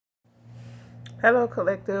Hello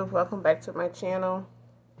collective, welcome back to my channel.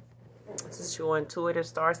 This is your intuitive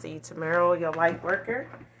starseed Tamara, your light worker,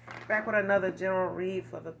 back with another general read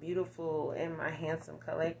for the beautiful and my handsome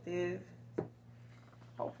collective.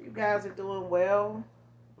 Hope you guys are doing well,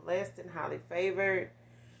 blessed and highly favored.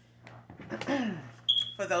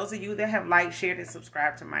 For those of you that have liked, shared, and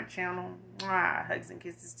subscribed to my channel, hugs and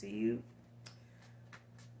kisses to you.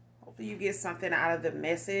 Hopefully you get something out of the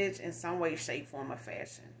message in some way, shape, form, or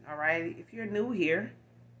fashion. All right. If you're new here,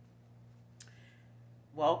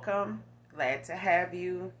 welcome. Glad to have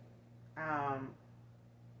you.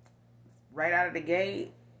 Right out of the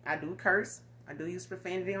gate, I do curse. I do use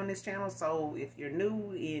profanity on this channel. So if you're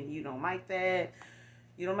new and you don't like that,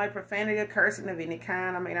 you don't like profanity or cursing of any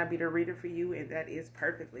kind, I may not be the reader for you, and that is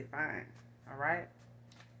perfectly fine. All right.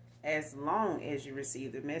 As long as you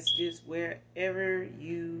receive the messages wherever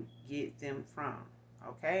you get them from.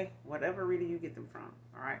 Okay? Whatever reader you get them from.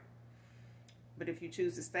 All right? But if you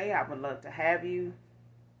choose to stay, I would love to have you.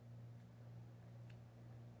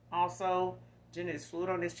 Also, gender is fluid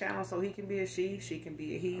on this channel, so he can be a she can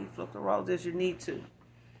be a he. Flip the roles as you need to.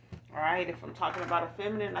 All right? If I'm talking about a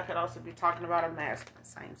feminine, I could also be talking about a masculine.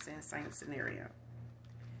 Same sense, same scenario.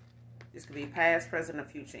 This could be past, present, or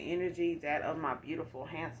future energy. That of my beautiful,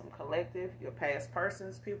 handsome collective. Your past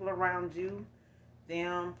persons, people around you,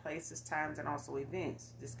 them, places, times, and also events.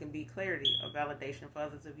 This can be clarity or validation for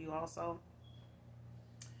others of you also.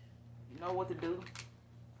 You know what to do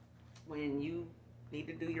when you need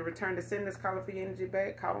to do your return to senders, calling for your energy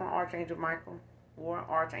back. Call on Archangel Michael or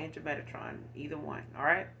Archangel Metatron. Either one. All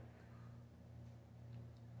right?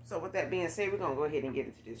 So with that being said, we're going to go ahead and get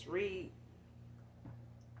into this read.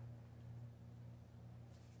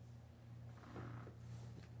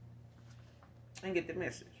 And get the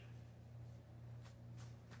message.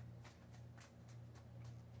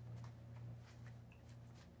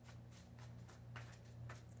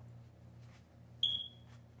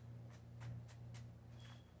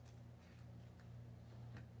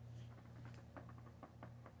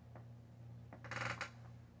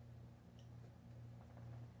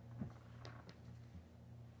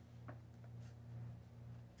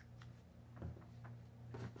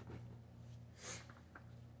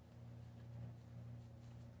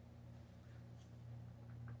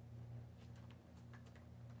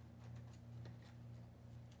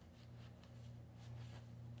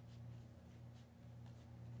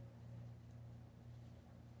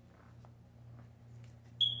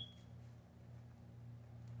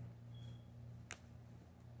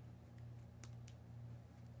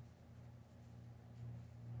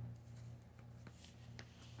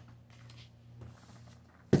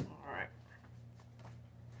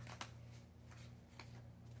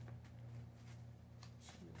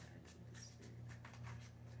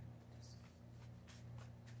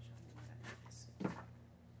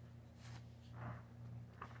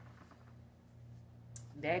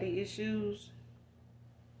 Daddy issues.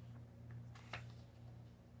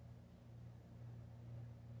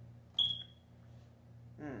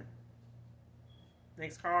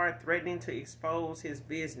 Next card, threatening to expose his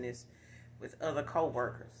business with other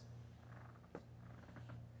co-workers.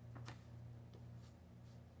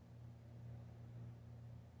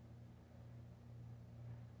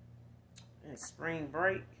 And spring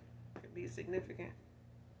break could be significant.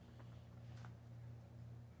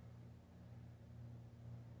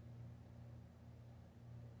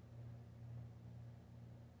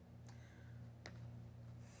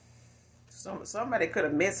 Somebody could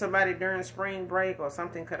have met somebody during spring break, or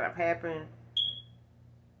something could have happened.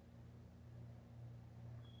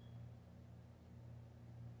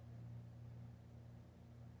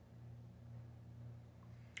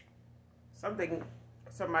 Something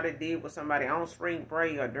somebody did with somebody on spring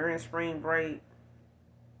break or during spring break,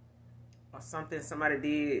 or something somebody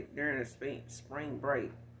did during the spring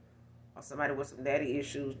break, or somebody with some daddy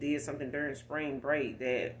issues did something during spring break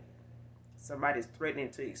that somebody's threatening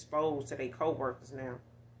to expose to their co-workers now.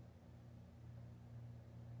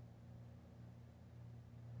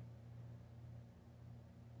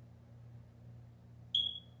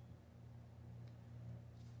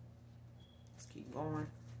 Let's keep going.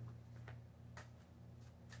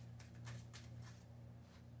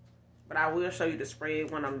 But I will show you the spread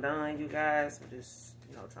when I'm done, you guys. I'm just,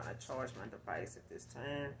 trying to charge my device at this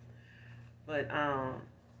time. But,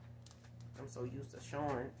 I'm so used to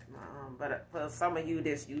showing my but for some of you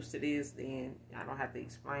that's used to this, then I don't have to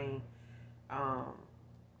explain.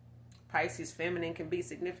 Pisces feminine can be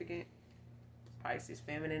significant. Pisces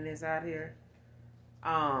feminine is out here.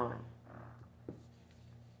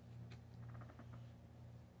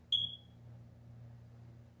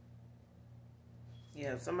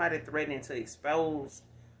 Yeah, somebody threatening to expose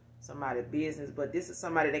somebody's business, but this is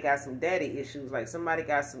somebody that got some daddy issues. Like somebody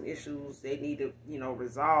got some issues they need to,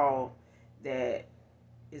 resolve that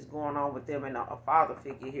is going on with them and a father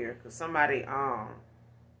figure here. Because somebody,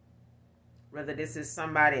 whether this is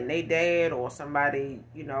somebody and they dad or somebody,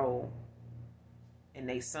 and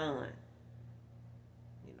they son,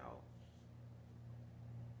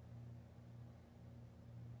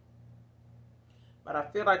 But I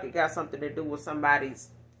feel like it got something to do with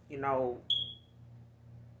somebody's, the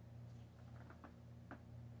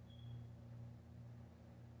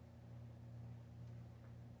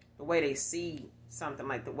way they see something,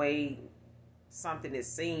 like the way something is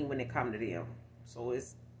seen when it comes to them. So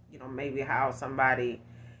it's, maybe how somebody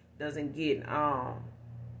doesn't get,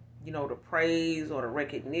 the praise or the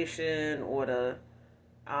recognition or the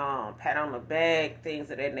pat on the back, things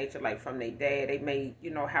of that nature, like from their dad. They may,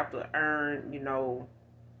 have to earn,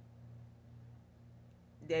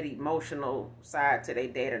 that emotional side to their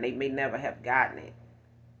dad, and they may never have gotten it.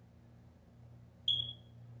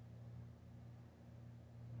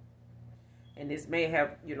 And this may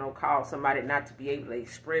have, caused somebody not to be able to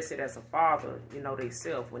express it as a father,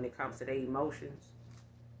 themselves when it comes to their emotions.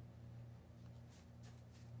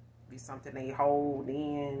 Be something they hold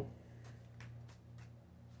in,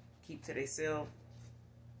 keep to themselves,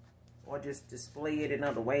 or just display it in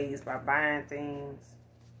other ways by buying things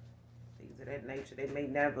of that nature. They may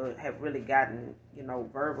never have really gotten,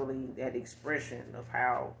 verbally that expression of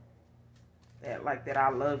how that I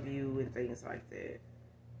love you and things like that.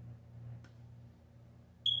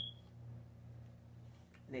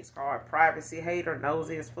 Next card, privacy hater,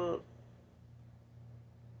 nosy as fuck.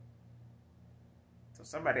 So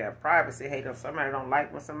somebody a privacy hater, somebody don't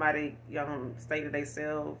like when somebody stay to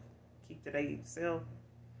themselves, keep to themselves.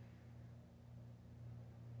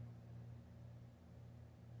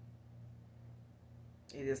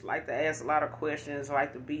 They just like to ask a lot of questions,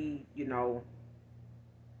 like to be,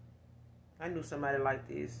 I knew somebody like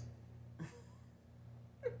this.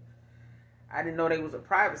 I didn't know they was a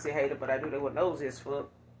privacy hater, but I knew they were nosy as fuck.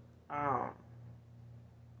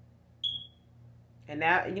 And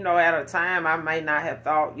now, at a time, I may not have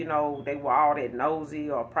thought, they were all that nosy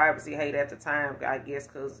or privacy hate at the time, I guess,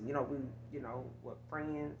 because, we, were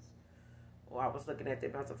friends, or I was looking at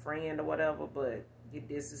them as a friend or whatever, but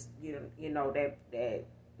this is,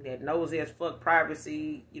 that nosy as fuck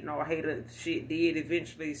privacy, hater shit did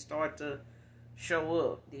eventually start to show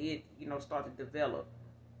up, did, start to develop.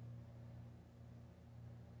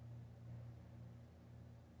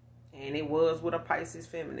 And it was with a Pisces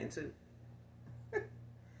feminine, too.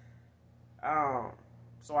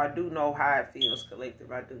 So I do know how it feels,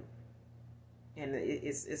 collective. I do. And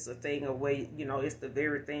it's a thing of way, it's the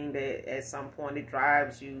very thing that at some point it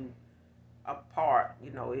drives you apart.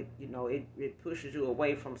 It pushes you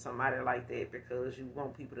away from somebody like that because you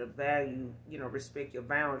want people to value, respect your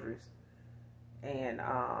boundaries. And,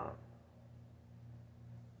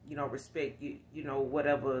 respect,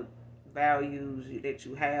 whatever values that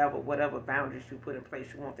you have or whatever boundaries you put in place,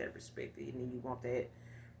 you want that respected, and then you want that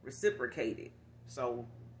reciprocated. So,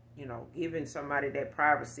 giving somebody that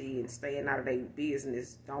privacy and staying out of their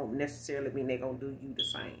business don't necessarily mean they're going to do you the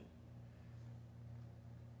same.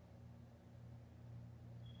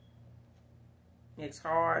 Next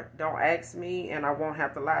card, don't ask me and I won't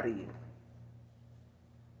have to lie to you.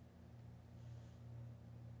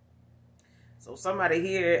 So somebody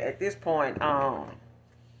here at this point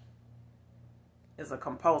is a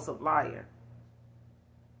compulsive liar.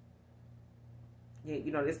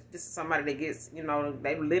 Yeah, this is somebody that gets,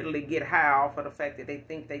 they literally get high off of the fact that they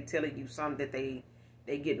think they telling you something that they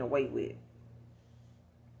getting away with.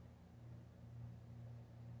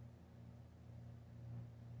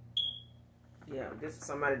 Yeah, this is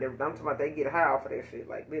somebody that I'm talking about, they get high off of that shit,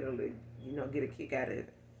 like literally, get a kick out of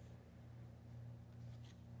it.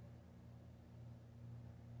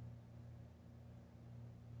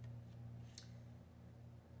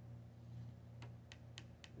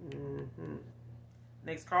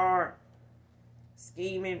 Next card,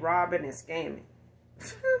 scheming, robbing, and scamming.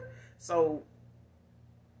 So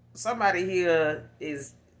somebody here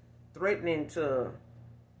is threatening to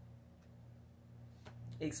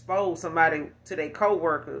expose somebody to their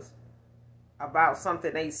co-workers about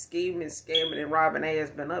something they scheming, scamming, and robbing ass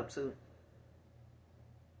been up to.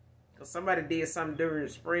 Because somebody did something during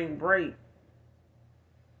spring break.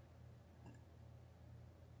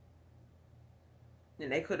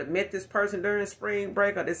 And they could have met this person during spring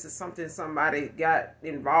break, or this is something somebody got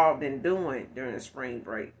involved in doing during spring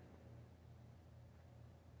break.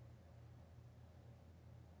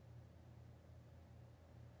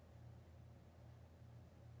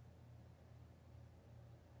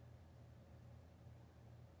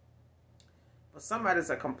 But somebody's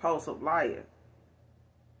a compulsive liar.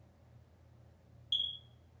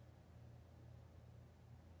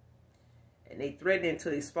 And they threatening to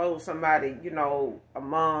expose somebody, you know,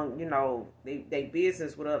 among, you know, they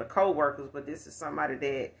business with other co-workers. But this is somebody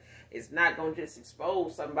that is not going to just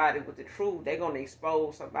expose somebody with the truth. They're going to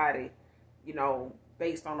expose somebody, you know,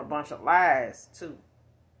 based on a bunch of lies, too.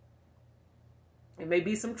 It may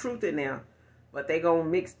be some truth in there, but they going to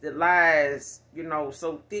mix the lies, you know,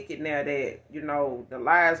 so thick in there that, you know, the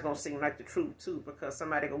lies going to seem like the truth, too, because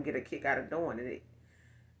somebody going to get a kick out of doing it.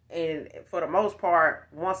 And for the most part,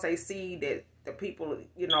 once they see that the people,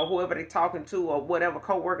 you know, whoever they're talking to or whatever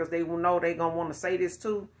co-workers they will know they going to want to say this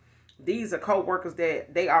to, these are co-workers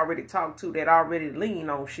that they already talk to, that already lean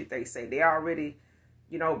on shit they say. They already,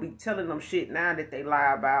 you know, be telling them shit now that they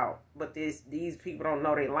lie about. But these people don't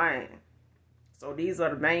know they lying. So these are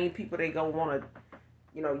the main people they going to want to,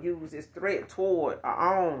 you know, use this threat toward or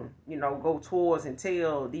on, you know, go towards and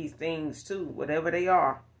tell these things to, whatever they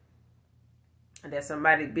are. And that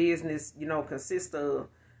somebody's business, you know, consists of.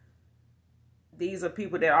 These are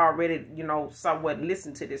people that already, you know, somewhat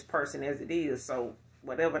listen to this person as it is. So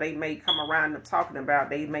whatever they may come around them talking about,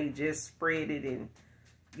 they may just spread it and,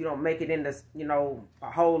 you know, make it into, you know, a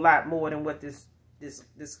whole lot more than what this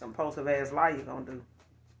compulsive ass liar gonna do.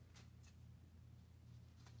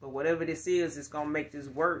 But whatever this is, it's gonna make this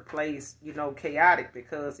workplace, you know, chaotic,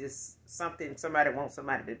 because it's something somebody wants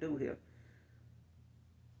somebody to do here.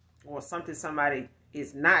 Or something somebody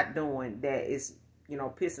is not doing that is, you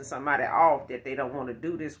know, pissing somebody off, that they don't want to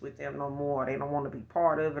do this with them no more. They don't want to be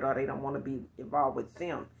part of it, or they don't want to be involved with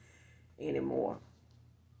them anymore.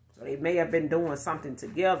 So they may have been doing something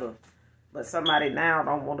together, but somebody now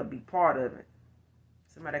don't want to be part of it.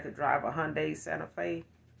 Somebody could drive a Hyundai Santa Fe.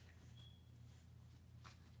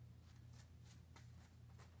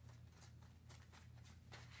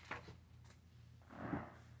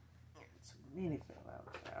 Too many fell out.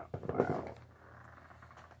 Wow.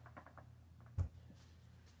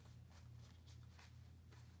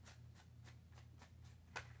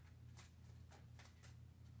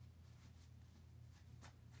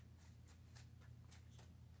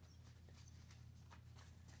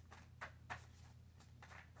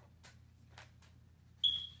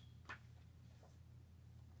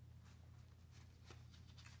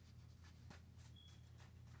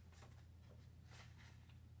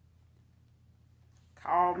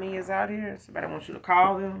 Call me is out here. Somebody wants you to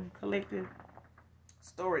call them. Collective.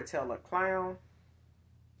 Storyteller. Clown.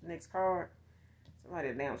 Next card. Somebody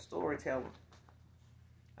a damn storyteller.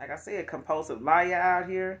 Like I said, compulsive liar out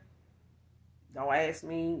here. Don't ask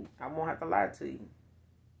me. I won't have to lie to you.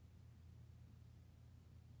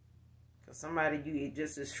 Because somebody, you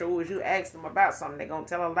just as sure as you ask them about something, they're going to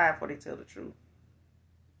tell a lie before they tell the truth.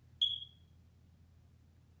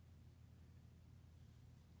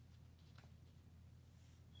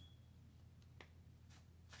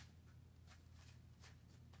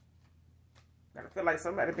 I feel like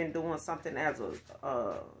somebody been doing something as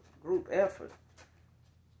a group effort.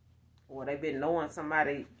 Or they've been knowing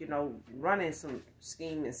somebody, you know, running some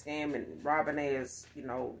scheming, scamming, robbing ass, you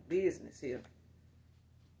know, business here.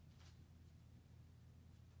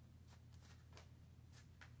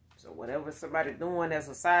 So whatever somebody doing as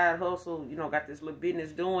a side hustle, you know, got this little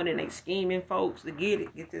business doing, and they scheming folks to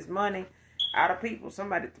get this money out of people.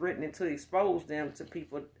 Somebody threatening to expose them to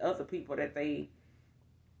people, other people that they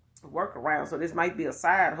work around. So this might be a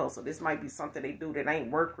side hustle. This might be something they do that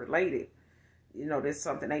ain't work related. You know, this is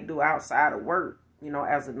something they do outside of work, you know,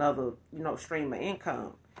 as another, you know, stream of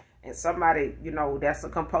income. And somebody, you know, that's a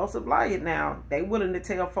compulsive liar now. They willing to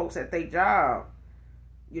tell folks at their job,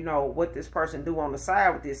 you know, what this person do on the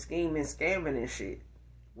side with this scheming, scamming and shit.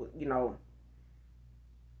 You know,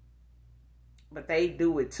 but they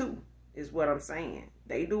do it too, is what I'm saying.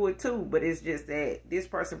 They do it too, but it's just that this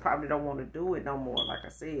person probably don't want to do it no more, like I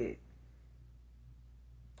said.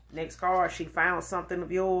 Next card, she found something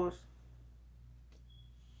of yours.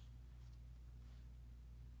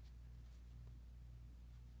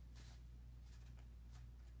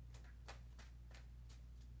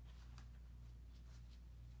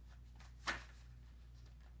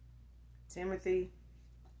 Timothy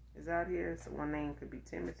is out here. So one name could be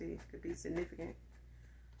Timothy. Could be significant.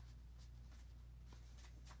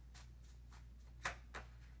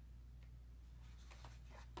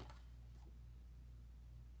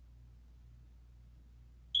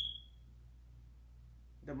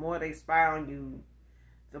 The more they spy on you,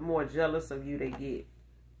 the more jealous of you they get.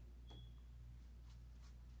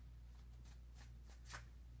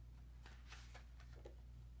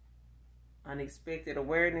 Unexpected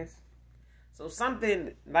awareness. So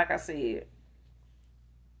something, like I said,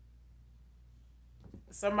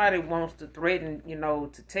 somebody wants to threaten, you know,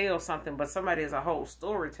 to tell something, but somebody is a whole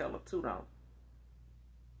storyteller too, though.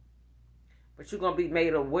 But you're going to be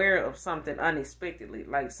made aware of something unexpectedly.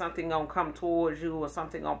 Like something going to come towards you or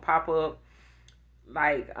something going to pop up.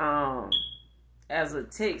 Like, as a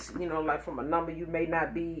text, you know, like from a number you may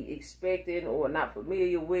not be expecting or not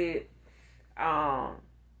familiar with.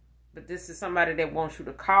 But this is somebody that wants you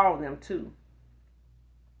to call them too.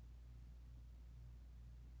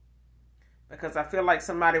 Because I feel like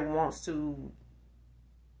somebody wants to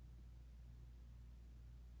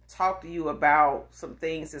talk to you about some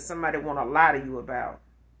things that somebody want to lie to you about.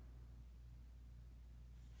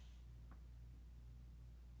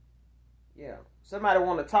 Yeah. Somebody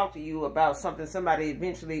want to talk to you about something somebody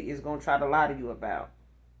eventually is going to try to lie to you about.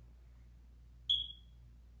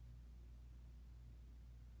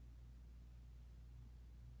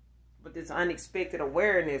 But this unexpected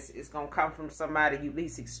awareness is going to come from somebody you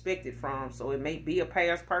least expect it from. So it may be a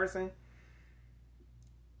past person.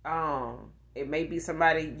 It may be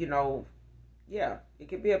somebody, you know, yeah. It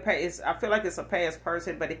could be a past. I feel like it's a past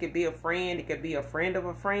person, but it could be a friend. It could be a friend of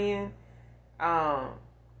a friend.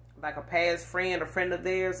 Like a past friend, a friend of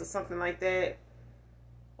theirs or something like that.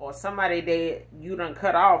 Or somebody that you done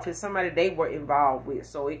cut off is somebody they were involved with.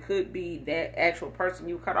 So it could be that actual person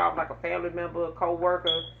you cut off, like a family member, a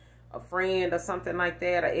co-worker, a friend or something like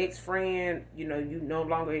that, an ex-friend. You know, you no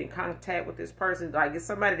longer in contact with this person. Like it's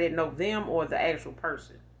somebody that know them or the actual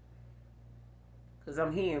person. Because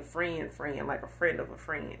I'm hearing friend, like a friend of a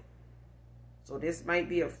friend. So this might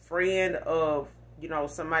be a friend of, you know,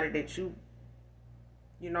 somebody that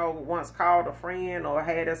you know, once called a friend or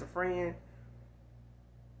had as a friend.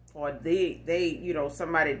 Or they, you know,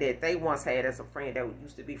 somebody that they once had as a friend that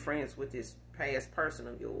used to be friends with this past person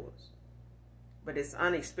of yours. But it's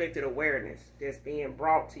unexpected awareness that's being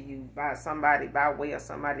brought to you by somebody, by way of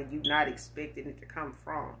somebody you not expecting it to come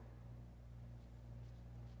from.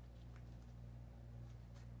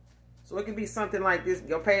 So it could be something like this,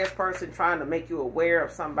 your past person trying to make you aware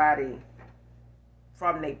of somebody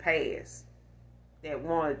from their past that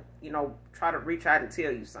want to, you know, try to reach out and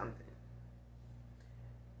tell you something.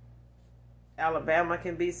 Alabama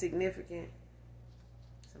can be significant.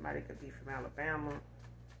 Somebody could be from Alabama.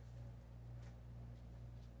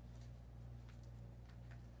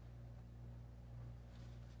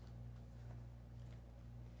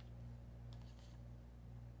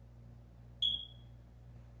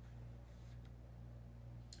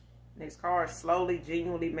 Next card, slowly,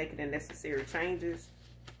 genuinely making the necessary changes.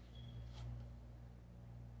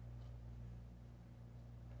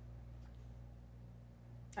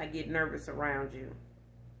 I get nervous around you.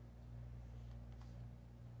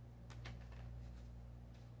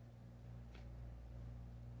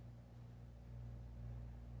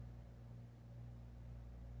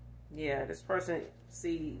 Yeah, this person,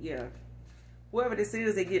 see, yeah. Whoever this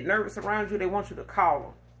is, they get nervous around you, they want you to call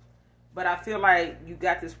them. But I feel like you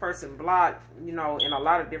got this person blocked, you know, in a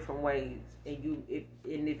lot of different ways. And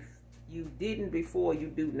if you didn't before, you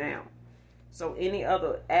do now. So any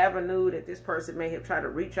other avenue that this person may have tried to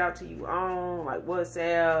reach out to you on, like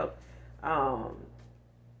WhatsApp,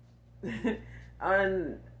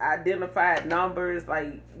 unidentified numbers,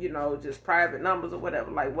 like, you know, just private numbers or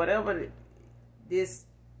whatever. Like whatever this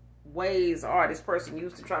ways are, this person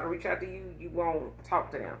used to try to reach out to you, you won't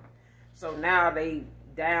talk to them. So now they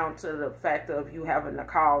down to the fact of you having to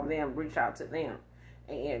call them, reach out to them.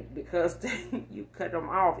 And because you cut them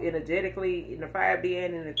off energetically in the 5D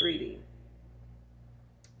and in the 3D.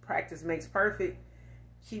 Practice makes perfect.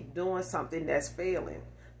 Keep doing something that's failing.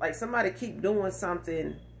 Like somebody keep doing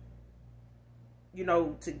something, you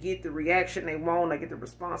know, to get the reaction they want, to get the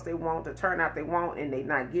response they want, the turnout they want, and they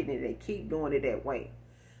not getting it. They keep doing it that way.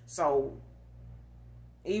 So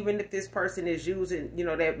even if this person is using, you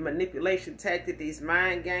know, that manipulation tactic, these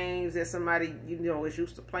mind games that somebody, you know, is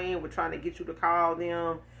used to playing with, trying to get you to call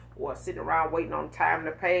them or sitting around waiting on time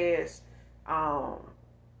to pass,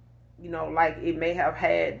 you know, like it may have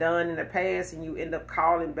had done in the past and you end up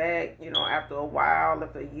calling back, you know, after a while,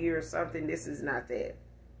 after a year or something. This is not that.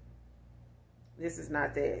 This is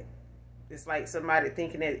not that. It's like somebody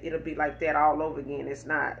thinking that it'll be like that all over again. It's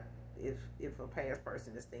not. If a past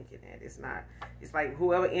person is thinking that, it's not. It's like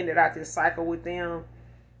whoever ended out this cycle with them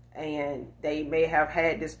and they may have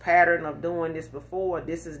had this pattern of doing this before.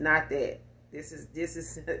 This is not that. This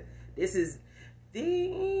is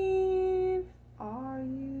then are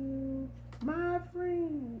you my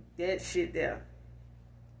friend? That shit there.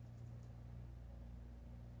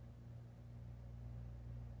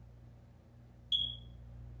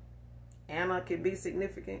 Anna can be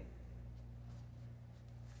significant.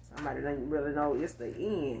 Somebody doesn't really know it's the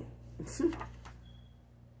end.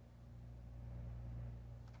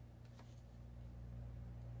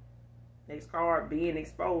 Next card, being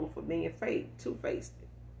exposed for being fake, two-faced.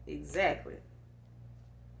 Exactly.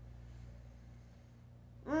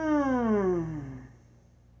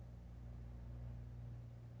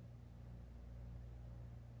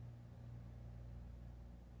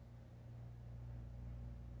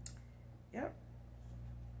 Yep.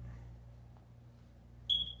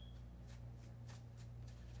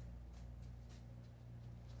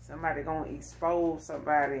 Somebody gonna expose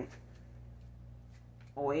somebody,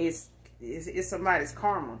 or it's somebody's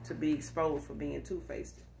karma to be exposed for being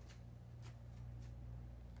two-faced.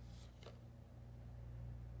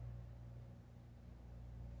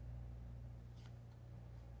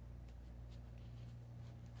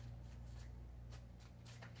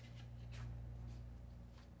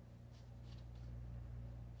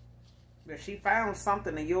 But she found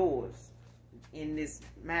something of yours in this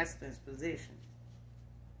masculine's position.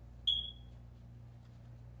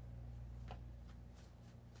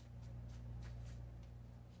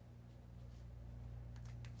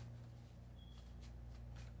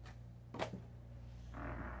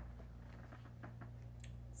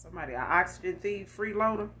 Somebody, an oxygen thief,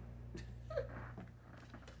 freeloader.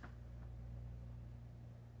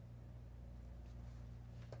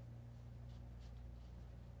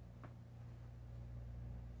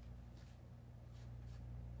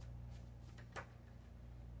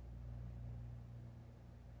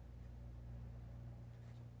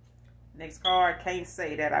 Next card, can't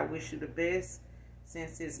say that I wish you the best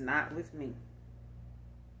since it's not with me.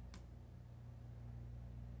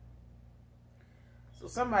 So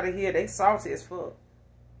somebody here, they salty as fuck.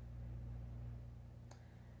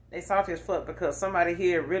 They salty as fuck because somebody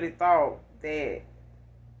here really thought that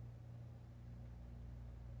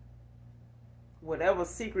whatever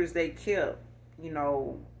secrets they kept,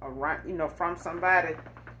 around, from somebody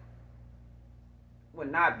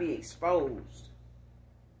would not be exposed.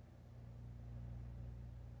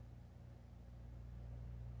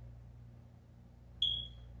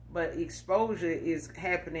 But exposure is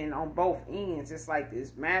happening on both ends. It's like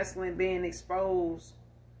this masculine being exposed,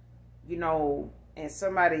 and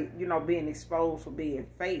somebody, being exposed for being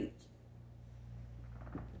fake.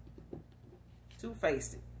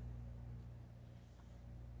 Two-faced.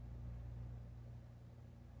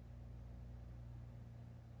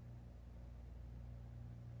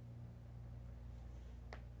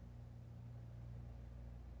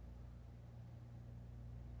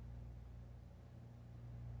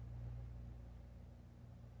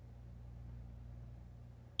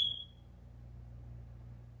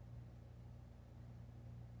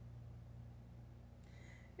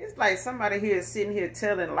 It's like somebody here is sitting here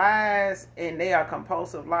telling lies, and they are a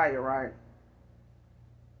compulsive liar, right?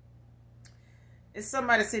 It's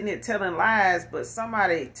somebody sitting here telling lies, but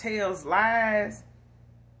somebody tells lies,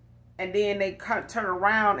 and then they turn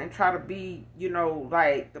around and try to be,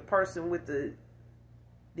 like the person with the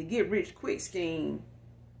get rich quick scheme.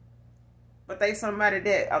 But they somebody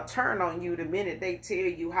that'll turn on you the minute they tell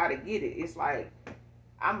you how to get it. It's like,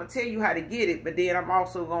 I'm going to tell you how to get it, but then I'm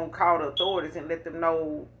also going to call the authorities and let them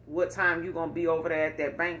know what time you're going to be over there at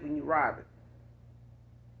that bank when you rob it.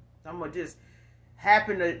 I'm going to just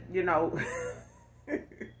happen to,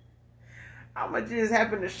 I'm going to just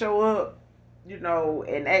happen to show up,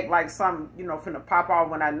 and act like something, finna pop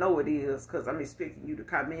off when I know it is, because I'm expecting you to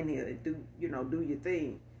come in here and do, do your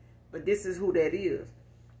thing. But this is who that is.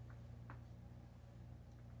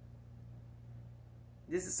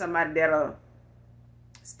 This is somebody that'll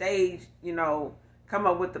stage, come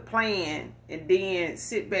up with the plan and then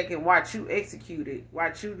sit back and watch you execute it,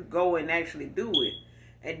 watch you go and actually do it,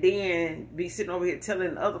 and then be sitting over here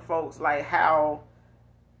telling other folks like how,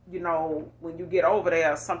 when you get over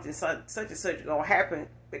there, something such and such gonna happen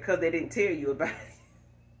because they didn't tell you about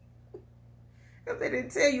it. Because they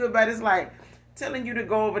didn't tell you about it. It's like telling you to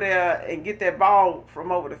go over there and get that ball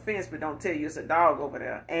from over the fence, but don't tell you it's a dog over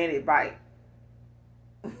there and it bite.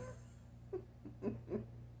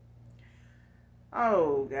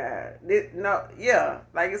 Oh God!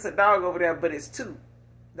 Like it's a dog over there, but it's two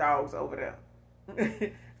dogs over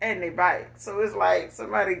there, and they bite. So it's like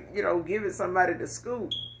somebody, giving somebody the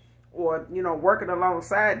scoop, or working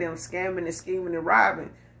alongside them, scamming and scheming and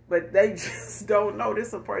robbing, but they just don't know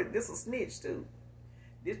this a snitch too.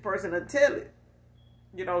 This person will tell it,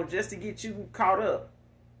 just to get you caught up.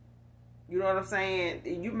 You know what I'm saying?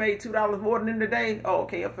 You made $2 more than them today. Oh,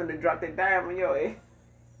 okay, I'm finna drop that dime on your head.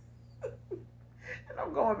 And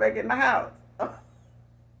I'm going back in the house.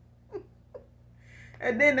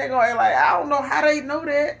 And then they're going to like, I don't know how they know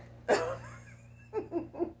that.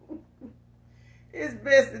 It's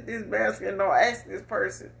best that this masculine don't ask this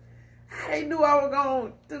person how they knew I was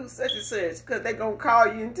going to do such and such, because they're going to call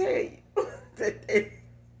you and tell you.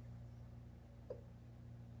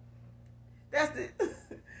 That's the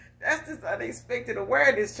that's this unexpected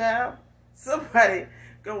awareness, child. Somebody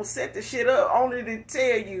gonna set the shit up only to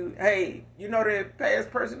tell you, hey, you know that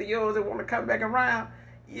past person of yours that want to come back around?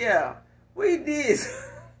 Yeah, we did.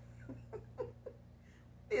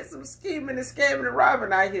 There's some scheming and scamming and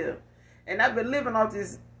robbing out here. And I've been living off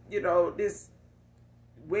this, this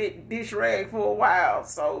wet dish rag for a while.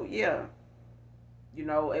 So, yeah.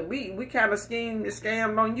 And we kind of schemed and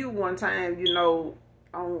scammed on you one time,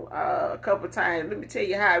 on a couple times. Let me tell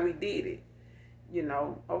you how we did it.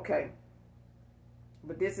 Okay.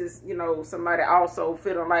 But this is, somebody also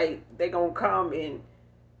feeling like they going to come and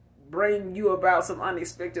bring you about some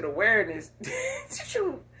unexpected awareness.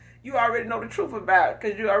 You already know the truth about,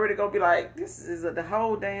 because you already going to be like, this is the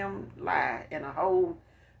whole damn lie and a whole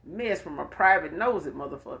mess from a private nosy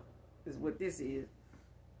motherfucker is what this is.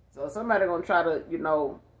 So somebody going to try to,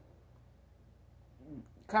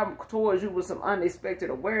 come towards you with some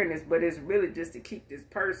unexpected awareness, but it's really just to keep this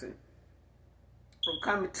person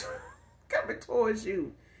from coming towards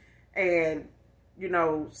you and,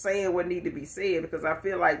 saying what need to be said, because I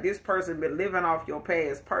feel like this person been living off your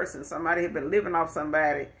past person. Somebody had been living off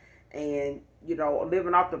somebody and,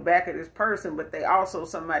 living off the back of this person, but they also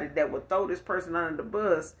somebody that would throw this person under the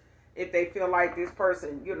bus if they feel like this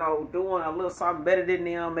person, doing a little something better than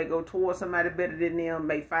them, may go towards somebody better than them,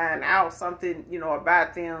 may find out something,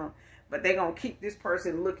 about them, but they gonna keep this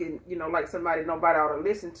person looking, like somebody nobody ought to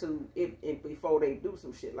listen to if before they do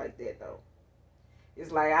some shit like that, though.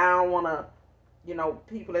 It's like, I don't want to,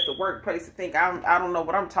 people at the workplace to think I don't know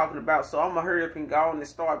what I'm talking about, so I'm gonna hurry up and go on and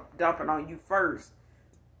start dumping on you first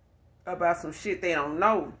about some shit they don't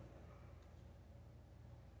know.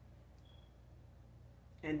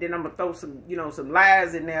 And then I'm going to throw some, some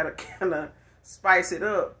lies in there to kind of spice it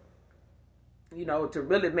up, to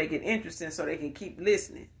really make it interesting so they can keep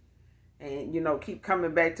listening. And, keep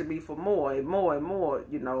coming back to me for more and more and more,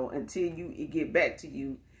 until it get back to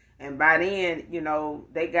you. And by then,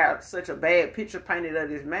 they got such a bad picture painted of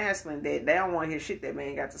this masculine that they don't want to hear shit that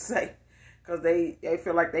man got to say. Because they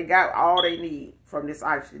feel like they got all they need from this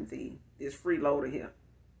oxygen thief, this freeloader here.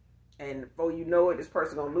 And before you know it, this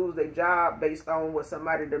person gonna lose their job based on what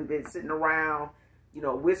somebody done been sitting around,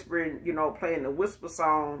 whispering, playing the whisper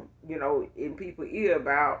song, in people's ear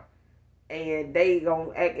about. And they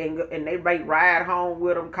gonna act and they might ride home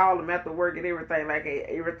with them, call them after work and everything, like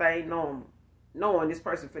everything normal, knowing this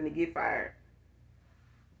person finna get fired.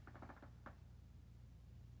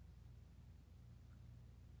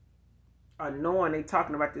 Or knowing they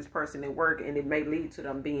talking about this person at work and it may lead to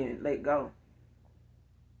them being let go.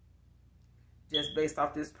 Just based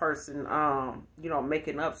off this person,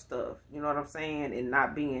 making up stuff, you know what I'm saying, and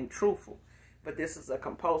not being truthful. But this is a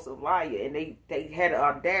compulsive liar, and they had the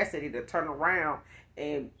audacity to turn around,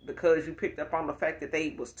 and because you picked up on the fact that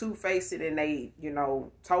they was two-faced and they,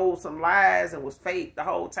 told some lies and was fake the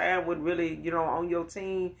whole time, wasn't really, on your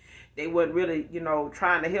team. They wasn't really,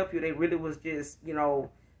 trying to help you. They really was just,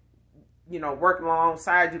 working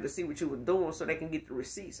alongside you to see what you were doing so they can get the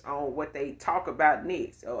receipts on what they talk about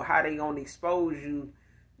next or how they gonna expose you,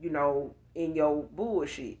 in your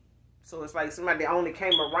bullshit. So it's like somebody only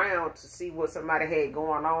came around to see what somebody had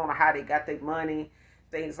going on or how they got their money,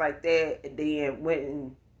 things like that, and then went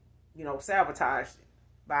and, sabotaged it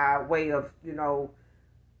by way of,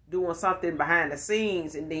 doing something behind the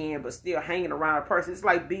scenes and then but still hanging around a person. It's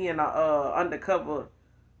like being a undercover,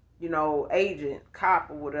 agent, cop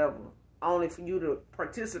or whatever. Only for you to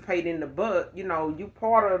participate in the bus, you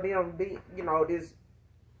part of them, this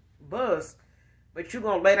bus, but you're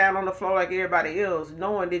going to lay down on the floor like everybody else,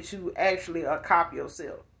 knowing that you actually a cop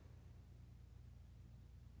yourself.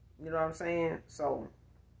 You know what I'm saying? So,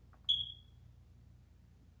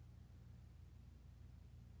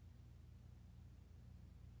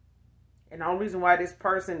 and the only reason why this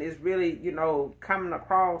person is really, coming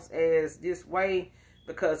across as this way,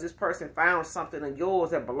 because this person found something of yours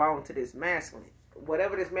that belonged to this masculine.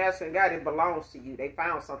 Whatever this masculine got, it belongs to you. They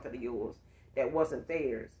found something of yours that wasn't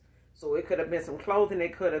theirs. So it could have been some clothing.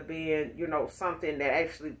 It could have been, something that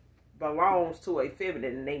actually belongs to a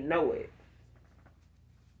feminine, and they know it.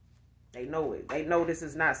 They know it. They know this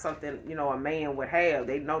is not something, a man would have.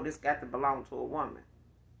 They know this got to belong to a woman.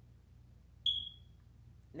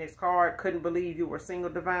 Next card, couldn't believe you were single,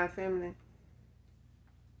 divine feminine.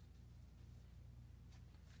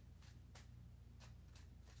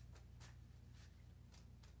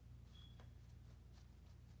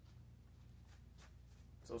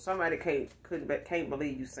 So somebody can't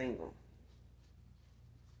believe you single.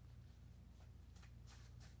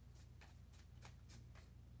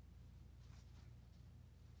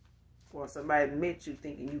 Or somebody met you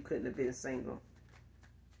thinking you couldn't have been single.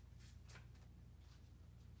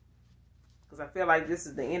 Because I feel like this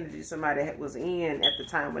is the energy somebody was in at the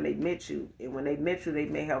time when they met you. And when they met you, they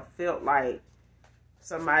may have felt like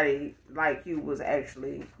somebody like you was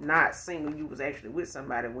actually not single. You was actually with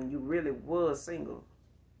somebody when you really was single.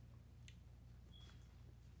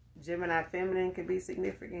 Gemini feminine can be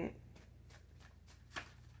significant.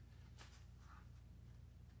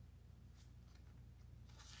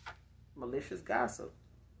 Malicious gossip.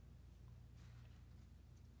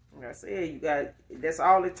 Like I said, that's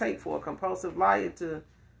all it takes for a compulsive liar to,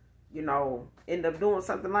 end up doing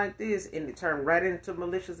something like this and it turn right into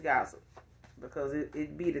malicious gossip. Because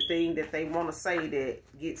it be the thing that they want to say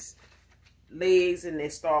that gets legs and they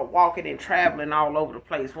start walking and traveling all over the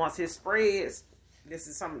place. Once it spreads, this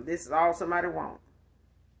is all somebody wants.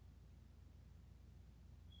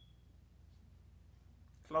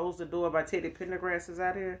 Close the Door by Teddy Pendergrass is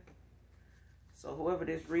out here. So whoever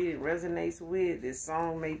this reading resonates with, this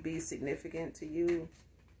song may be significant to you.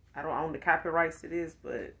 I don't own the copyrights to this,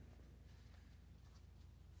 but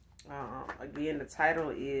again, the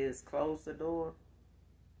title is Close the Door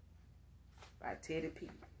by Teddy P.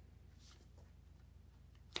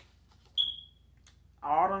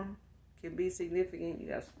 Autumn can be significant. You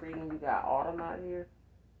got spring, you got autumn out here.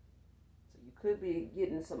 So you could be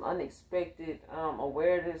getting some unexpected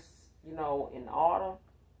awareness, in autumn.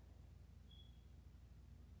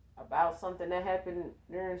 About something that happened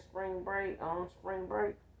during spring break,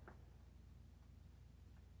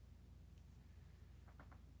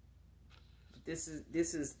 This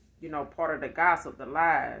is part of the gossip, the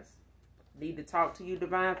lies. Need to talk to you,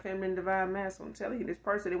 divine feminine, divine masculine. I'm telling you, this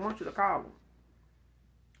person, they want you to call them.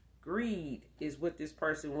 Greed is what this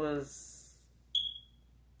person was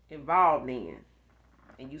involved in.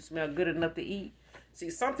 And you smell good enough to eat.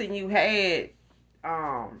 See, something you had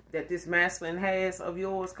that this masculine has of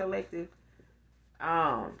yours, collective,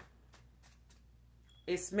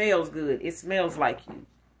 it smells good. It smells like you.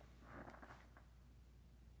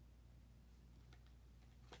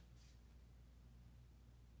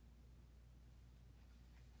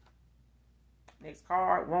 Next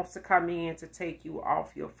card, wants to come in to take you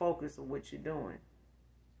off your focus of what you're doing.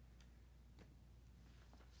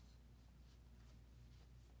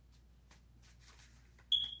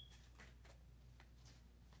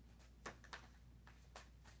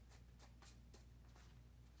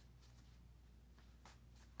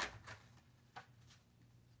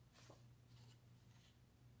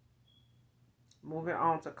 Moving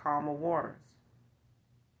on to calmer waters.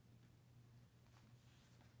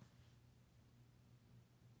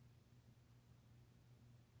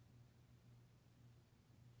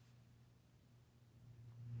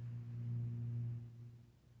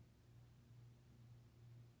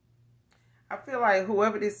 I feel like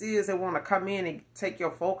whoever this is that want to come in and take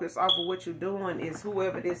your focus off of what you're doing is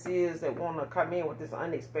whoever this is that want to come in with this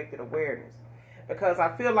unexpected awareness. Because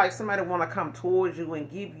I feel like somebody want to come towards you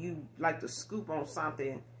and give you like the scoop on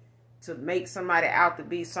something to make somebody out to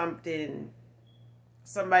be somebody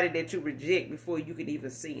that you reject before you could even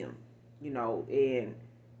see them, and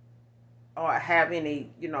or have any,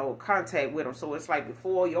 contact with them. So it's like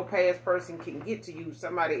before your past person can get to you,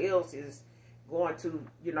 somebody else is going to,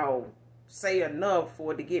 say enough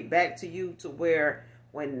for it to get back to you, to where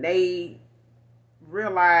when they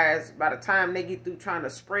realize by the time they get through trying to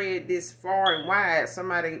spread this far and wide,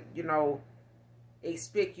 somebody,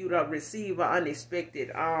 expect you to receive an unexpected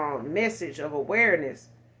message of awareness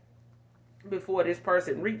before this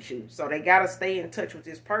person reach you. So they got to stay in touch with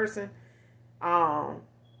this person, to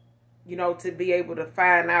be able to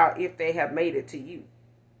find out if they have made it to you.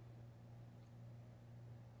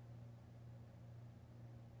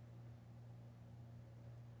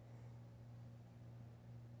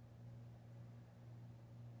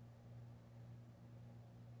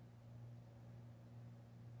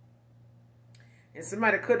 And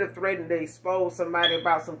somebody could have threatened to expose somebody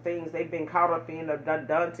about some things they've been caught up in or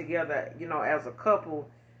done together, as a couple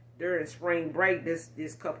during spring break. This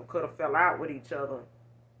couple could have fell out with each other.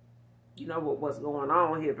 What's going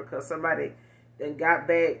on here, because somebody then got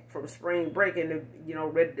back from spring break and,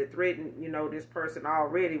 ready to threaten, this person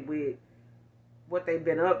already with what they've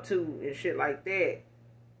been up to and shit like that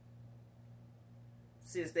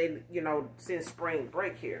since since spring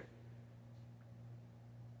break here.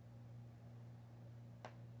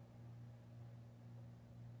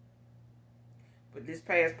 But this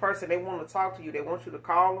past person, they want to talk to you. They want you to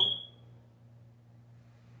call them.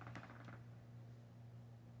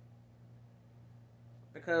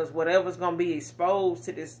 Because whatever's going to be exposed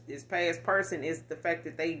to this past person is the fact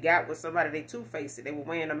that they got with somebody, they two-faced it. They were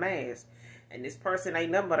wearing a mask. And this person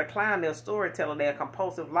ain't nothing but a clown. They're a storyteller. They're a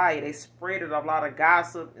compulsive liar. They spread a lot of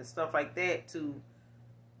gossip and stuff like that to,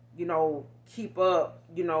 you know, keep up,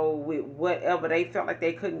 you know, with whatever they felt like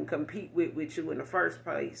they couldn't compete with you in the first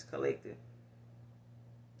place, collective.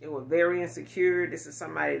 They were very insecure. This is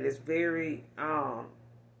somebody that's very, how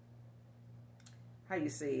you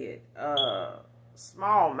say it,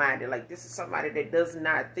 small-minded. Like, this is somebody that does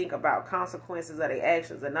not think about consequences of their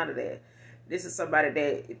actions or none of that. This is somebody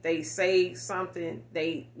that if they say something,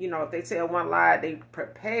 they, you know, if they tell one lie, they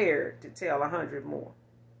prepared to tell 100 more.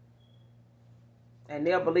 And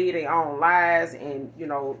they'll believe their own lies and, you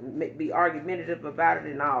know, be argumentative about it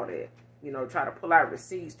and all that. You know, try to pull out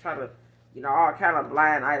receipts, try to, you know, all kind of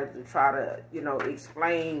blind items to try to, you know,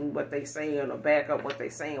 explain what they saying or back up what they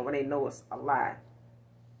saying when they know it's a lie.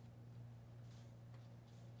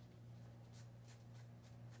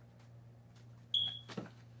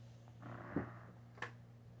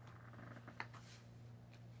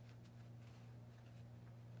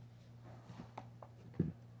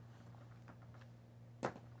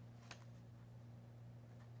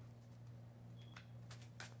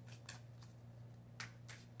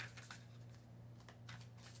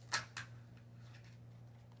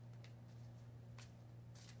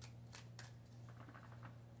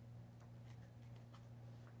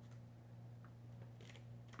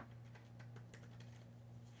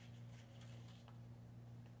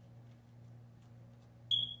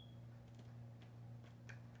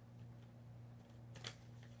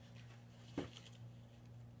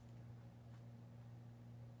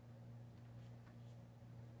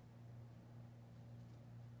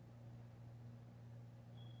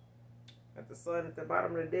 At the sun at the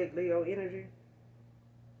bottom of the deck, Leo energy.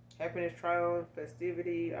 Happiness, triumph,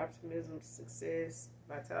 festivity, optimism, success,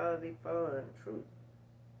 vitality, fun, truth.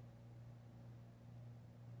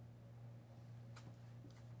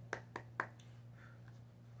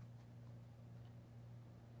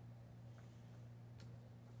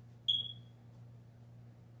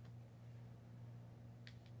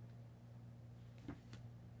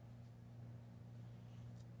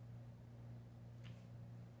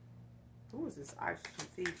 Who is this oxygen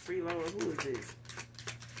feed freeloader? Who is this?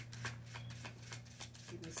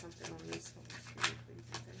 Give me something on this one.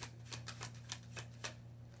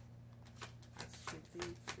 Oxygen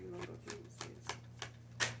feed freeloader. Who is this?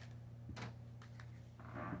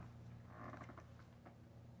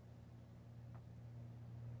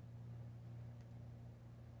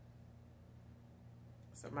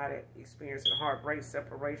 Somebody experiencing heartbreak,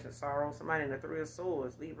 separation, sorrow. Somebody in the Three of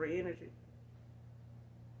Swords, Libra energy.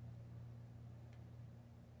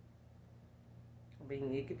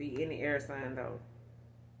 It could be any air sign though.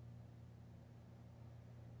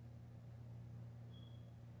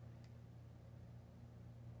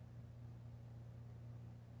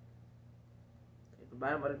 At the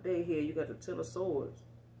bottom of the day here, you got the Ten of Swords.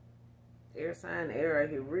 Air sign, air right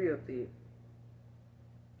here, real thick.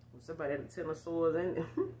 Somebody had the Ten of Swords and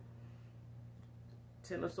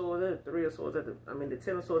Ten of Swords and the Three of Swords the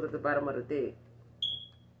Ten of Swords at the bottom of the deck.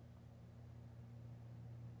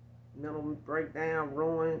 Mental breakdown,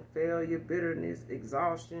 ruin, failure, bitterness,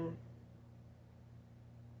 exhaustion,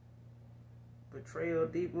 betrayal,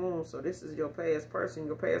 deep wounds. So this is your past person.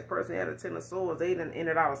 Your past person had a Ten of Swords. They done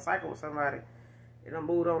ended out a cycle with somebody. They done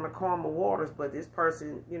moved on to calmer waters. But this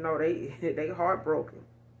person, you know, they heartbroken.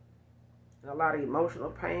 And a lot of emotional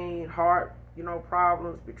pain, heart, you know,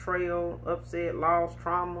 problems, betrayal, upset, loss,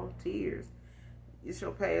 trauma, tears. It's your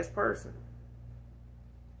past person.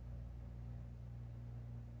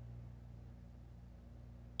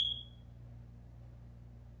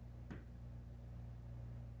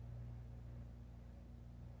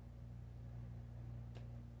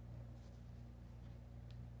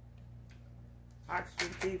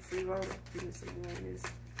 Oxygen thief freeloader. Give me some more on this.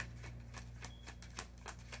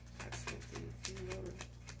 Oxygen thief freeloader.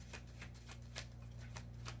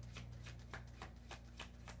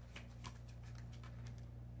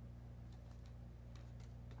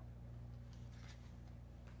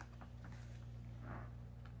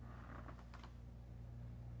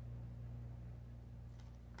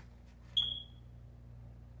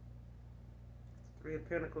 Three of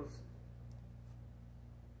Pentacles.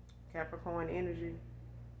 Capricorn energy.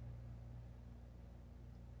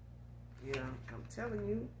 Yeah, I'm telling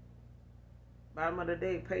you. Bottom of the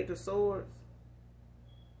day, Page of Swords.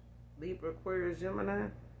 Libra, Aquarius, Gemini.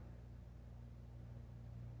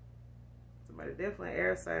 Somebody definitely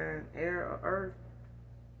air sign, air or earth.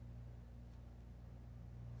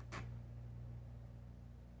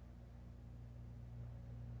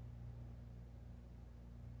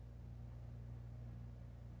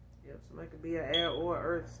 Yep, somebody could be an air or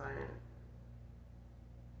earth sign.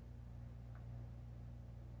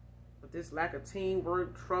 With this lack of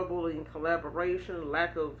teamwork, trouble in collaboration,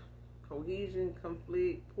 lack of cohesion,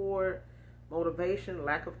 conflict, poor motivation,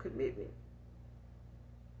 lack of commitment.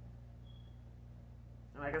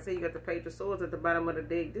 And like I said, you got the Page of Swords at the bottom of the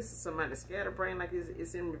deck. This is somebody scatterbrained, like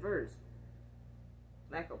it's in reverse.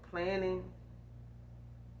 Lack of planning,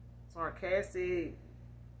 sarcastic,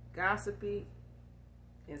 gossipy,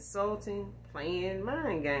 insulting, playing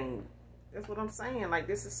mind game. That's what I'm saying. Like,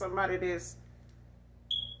 this is somebody that's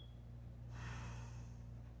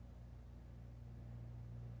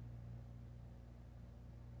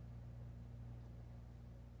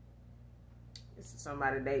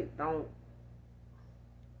somebody they don't.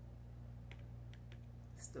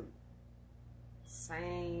 It's the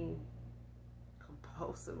same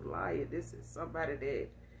compulsive liar. This is somebody that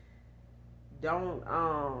don't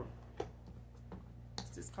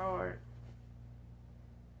it's this card.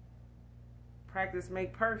 Practice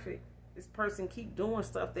make perfect. This person keep doing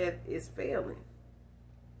stuff that is failing.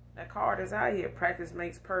 That card is out here. Practice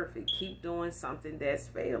makes perfect. Keep doing something that's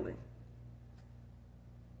failing.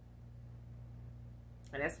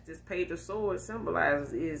 And that's what this Page of Swords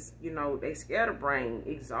symbolizes is, you know, they scatterbrain,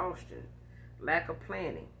 exhaustion, lack of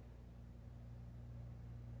planning,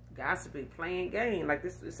 gossiping, playing game. Like,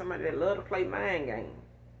 this is somebody that love to play mind game.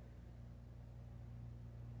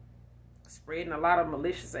 Spreading a lot of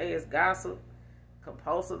malicious ass gossip,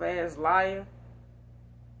 compulsive ass liar.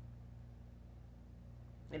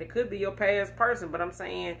 And it could be your past person, but I'm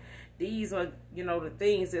saying these are, you know, the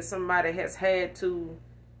things that somebody has had to,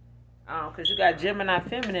 because you got Gemini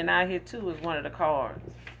feminine out here too is one of the cards.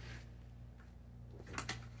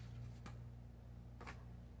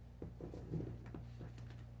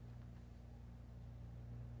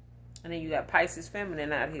 And then you got Pisces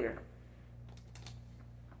feminine out here.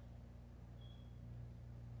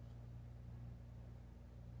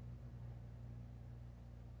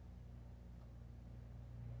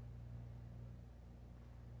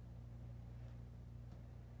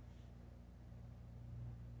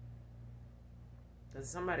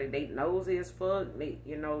 Somebody they nosy as fuck, they,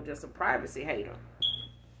 you know, just a privacy hater.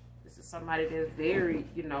 This is somebody that's very,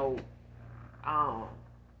 you know,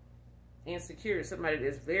 insecure. Somebody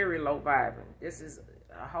that's very low vibing. This is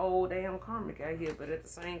a whole damn karmic out here, but at the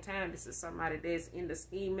same time, this is somebody that's in the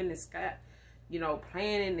scheming and sky, you know,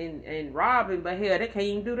 planning and robbing. But hell, they can't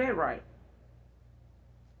even do that right.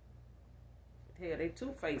 Hell, they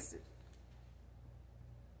two-faced.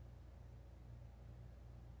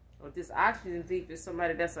 Or this oxygen thief is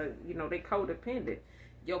somebody that's a, you know, they codependent.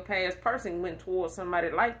 Your past person went towards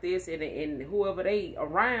somebody like this, and whoever they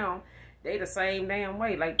around, they the same damn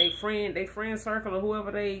way. Like they friend circle or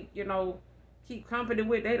whoever they, you know, keep company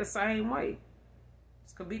with, they the same way.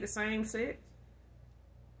 This could be the same sex.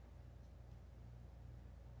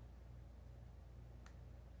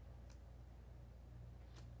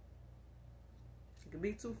 It could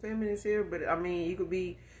be two feminines here, but I mean, you could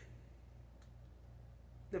be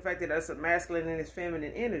the fact that that's a masculine and it's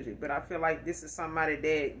feminine energy. But I feel like this is somebody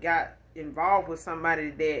that got involved with somebody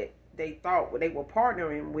that they thought they were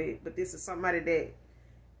partnering with, but this is somebody that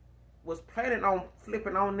was planning on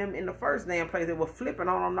flipping on them in the first damn place. They were flipping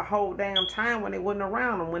on them the whole damn time when they wasn't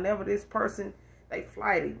around them. Whenever this person, they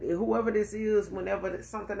flighted. Whoever this is, whenever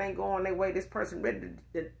something ain't going their way, this person ready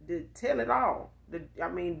to tell it all. I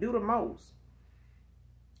mean, do the most.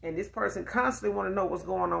 And this person constantly want to know what's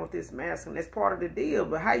going on with this masculine. That's part of the deal.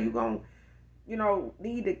 But how you going to, you know,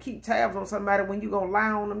 need to keep tabs on somebody when you going to lie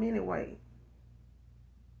on them anyway?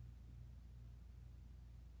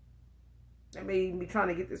 That may even be trying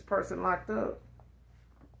to get this person locked up.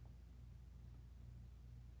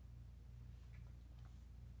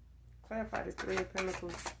 Clarify this Three of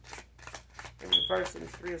Pentacles in reverse and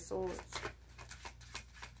this Three of Swords.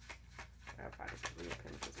 Clarify this Three of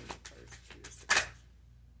Pentacles in reverse.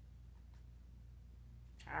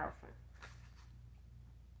 Powerful.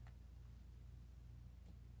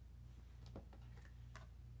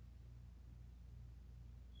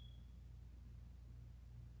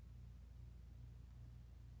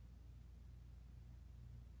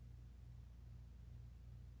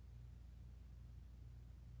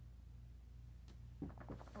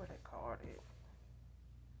 Where that card is?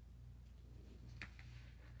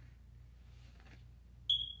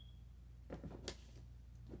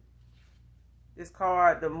 This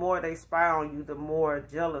card, the more they spy on you, the more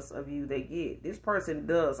jealous of you they get. This person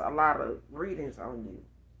does a lot of readings on you.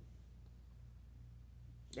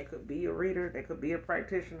 They could be a reader. They could be a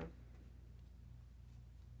practitioner.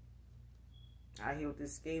 I hear with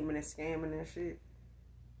this scheming and scamming and shit.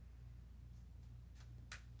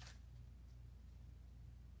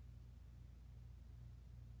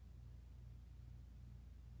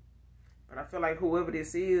 But I feel like whoever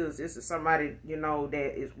this is somebody, you know,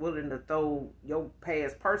 that is willing to throw your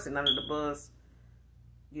past person under the bus,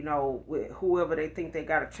 you know, with whoever they think they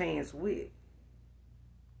got a chance with.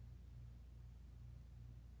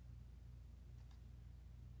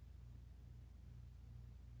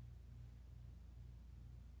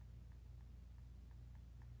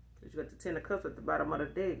 Because you got the Ten of Cups at the bottom of the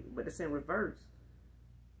deck, but it's in reverse.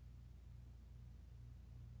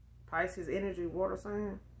 Pisces energy, water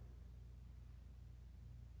sign.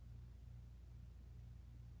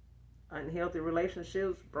 Unhealthy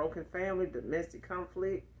relationships, broken family, domestic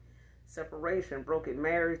conflict, separation, broken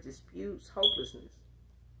marriage, disputes, hopelessness.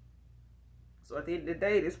 So at the end of the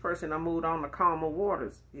day, this person done moved on to calmer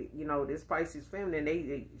waters. You know, this Pisces feminine,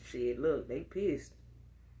 they shit, look, they pissed.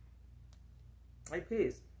 They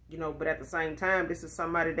pissed. You know, but at the same time, this is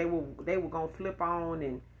somebody they were gonna flip on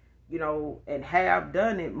and, you know, and have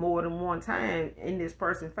done it more than one time in this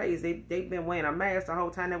person's face. They've been wearing a mask the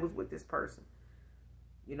whole time that was with this person.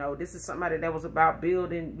 You know, this is somebody that was about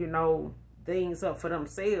building, you know, things up for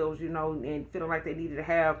themselves, you know, and feeling like they needed to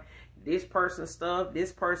have this person's stuff,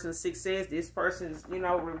 this person's success, this person's, you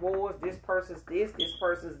know, rewards, this person's this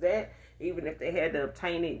person's that, even if they had to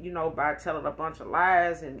obtain it, you know, by telling a bunch of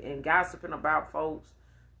lies and gossiping about folks,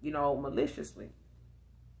 you know, maliciously.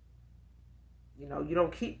 You know, you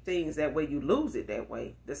don't keep things that way, you lose it that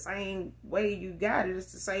way. The same way you got it,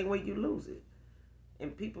 it's the same way you lose it.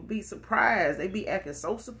 And people be surprised. They be acting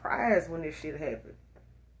so surprised when this shit happens.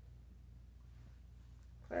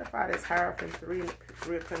 Clarify this Hierophant, three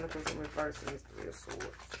of Pentacles in reverse, and this Three of Swords.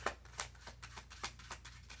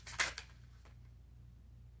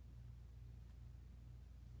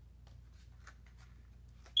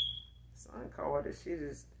 Sun card, this shit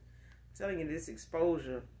is telling you this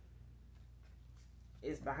exposure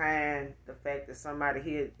is behind the fact that somebody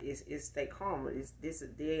here is stay calm. This a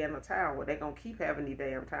damn tower. They're gonna keep having these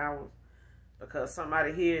damn towers because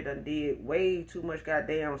somebody here done did way too much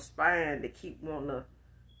goddamn spying to keep wanting to,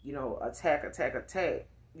 you know, attack.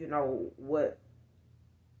 You know what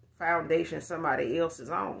foundation somebody else is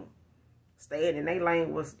on. Staying in their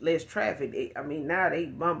lane was less traffic. I mean, now they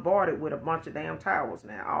bombarded with a bunch of damn towers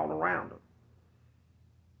now all around them.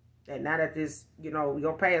 And now that this, you know,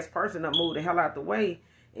 your past person done moved the hell out the way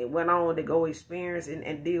and went on to go experience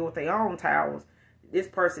and deal with their own towers, this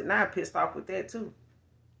person now pissed off with that too.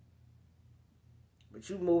 But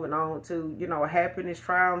you moving on to, you know, happiness,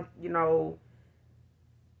 triumph, you know,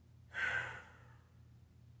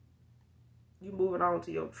 you moving on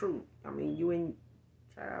to your truth. I mean, you and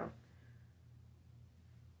child.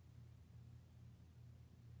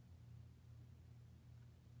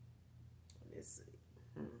 Let's see.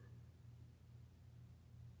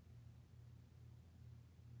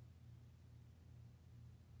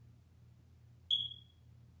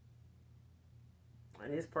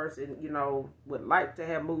 And this person, you know, would like to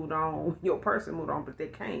have moved on. Your person moved on, but they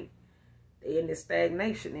can't. They in this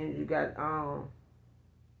stagnation, and you got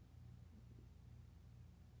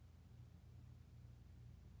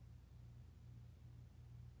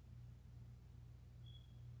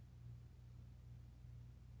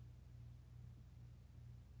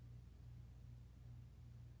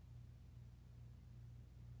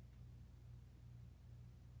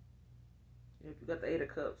if you got the Eight of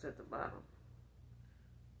Cups at the bottom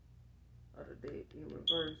of the deck in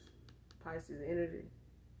reverse, Pisces energy,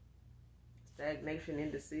 stagnation,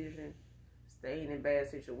 indecision, staying in bad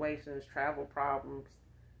situations, travel problems,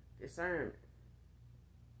 discernment,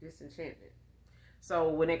 disenchantment. So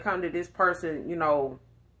when it comes to this person, you know,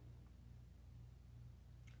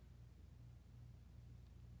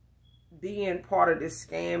 being part of this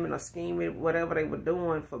scam and a scheming, whatever they were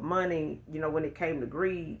doing for money, you know, when it came to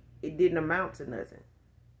greed, it didn't amount to nothing.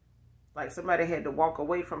 Like somebody had to walk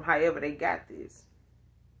away from however they got this.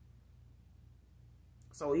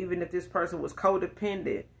 So even if this person was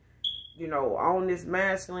codependent, you know, on this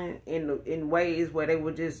masculine in ways where they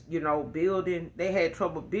were just, you know, building, they had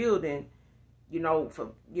trouble building, you know,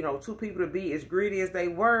 for, you know, two people to be as greedy as they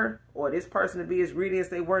were, or this person to be as greedy as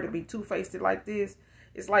they were, to be two-faced like this.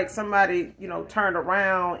 It's like somebody, you know, turned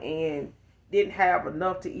around and didn't have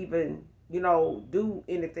enough to even, you know, do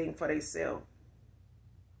anything for themselves.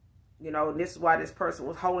 You know, and this is why this person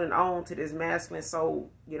was holding on to this masculine so,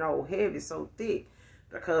 you know, heavy, so thick.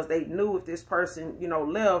 Because they knew if this person, you know,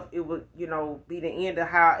 left, it would, you know, be the end of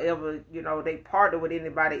however, you know, they partnered with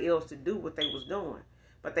anybody else to do what they was doing.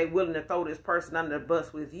 But they willing to throw this person under the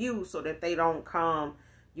bus with you so that they don't come,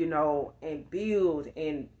 you know, and build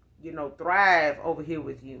and, you know, thrive over here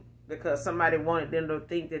with you. Because somebody wanted them to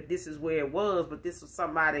think that this is where it was, but this was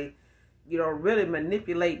somebody, you know, really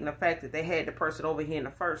manipulating the fact that they had the person over here in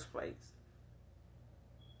the first place.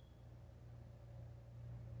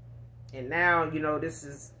 And now, you know, this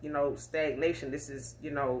is, you know, stagnation. This is,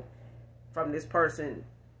 you know, from this person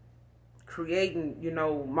creating, you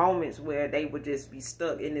know, moments where they would just be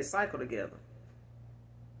stuck in this cycle together.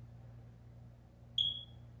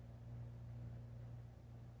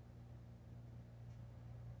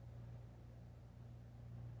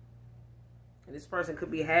 And this person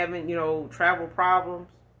could be having, you know, travel problems.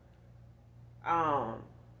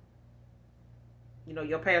 You know,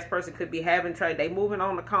 your past person could be having they moving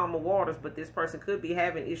on to calmer waters, but this person could be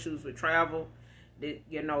having issues with travel. That,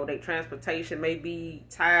 you know, their transportation may be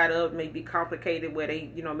tied up, may be complicated, where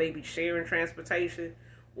they, you know, maybe sharing transportation,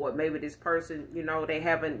 or maybe this person, you know, they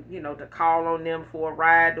haven't, you know, to call on them for a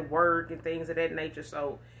ride to work and things of that nature.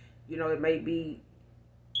 So, you know, it may be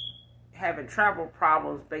having travel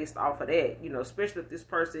problems based off of that, you know, especially if this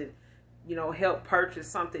person, you know, helped purchase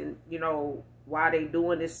something, you know, while they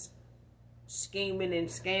doing this scheming and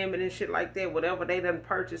scamming and shit like that, whatever they done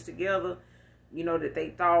purchased together, you know, that they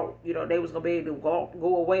thought, you know, they was gonna be able to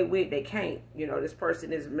go away with, they can't. You know, this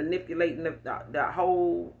person is manipulating the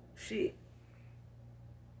whole shit,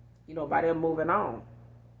 you know, by them moving on,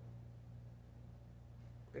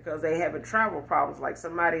 because they having travel problems. Like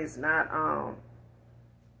somebody's not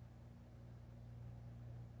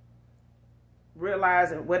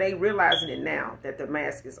realizing, well, they realizing it now that the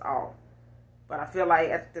mask is off. But I feel like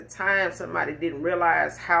at the time somebody didn't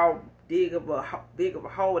realize how big of a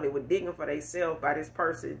hole they were digging for themselves by this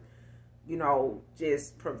person, you know,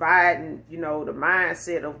 just providing, you know, the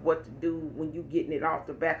mindset of what to do when you getting it off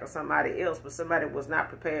the back of somebody else. But somebody was not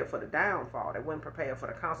prepared for the downfall. They weren't prepared for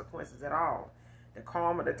the consequences at all. The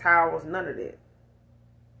karma, the towers, none of that.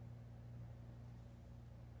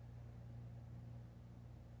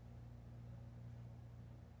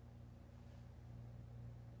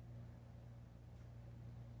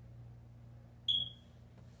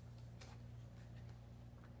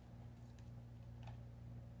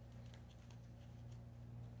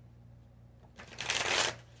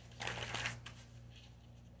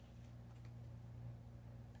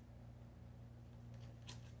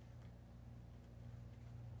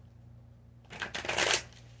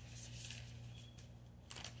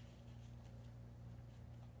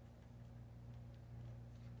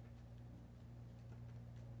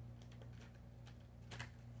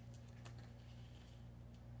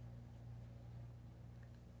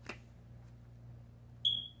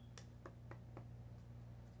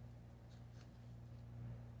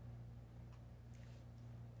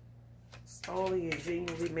 Slowly and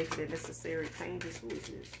genuinely making the necessary changes. Who is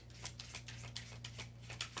this?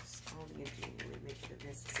 Slowly and genuinely making the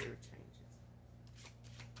necessary changes.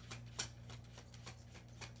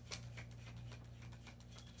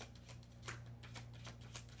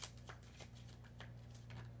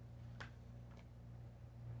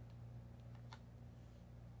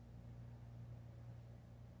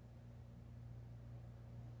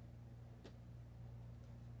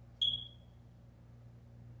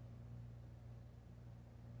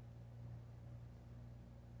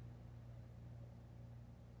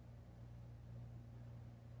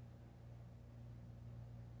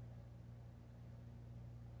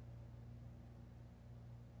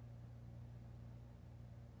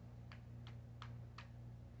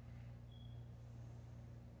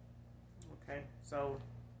 Okay, so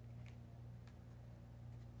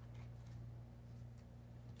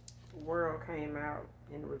the world came out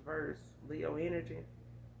in reverse. Leo energy.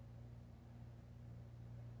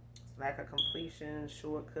 Lack of completion,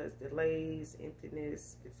 shortcuts, delays,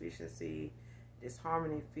 emptiness, deficiency,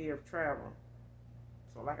 disharmony, fear of travel.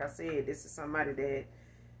 So like I said, this is somebody that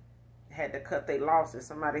had to cut their losses.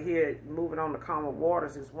 Somebody here moving on to calmer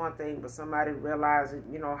waters is one thing, but somebody realizing,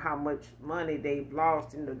 you know, how much money they've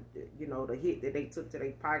lost in the, you know, the hit that they took to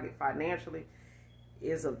their pocket financially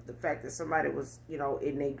is of the fact that somebody was, you know,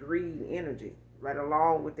 in their greed energy, right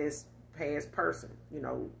along with this past person, you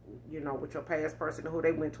know, with your past person who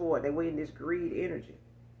they went toward. They were in this greed energy.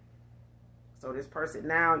 So this person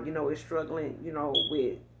now, you know, is struggling, you know,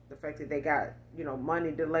 with the fact that they got, you know,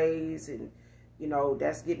 money delays, and, you know,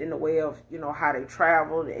 that's getting in the way of, you know, how they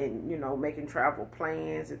travel, and, you know, making travel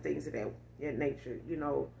plans and things of that nature, you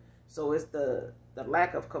know. So it's the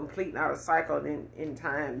lack of completing out a cycle in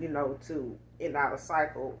time, you know, to end out a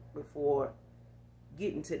cycle before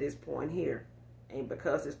getting to this point here. And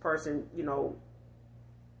because this person, you know,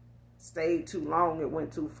 stayed too long, it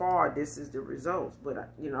went too far, this is the results. But,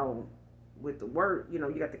 you know, with the word, you know,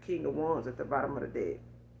 you got the King of Wands at the bottom of the deck.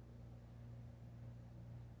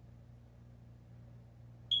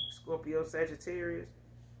 Scorpio, Sagittarius.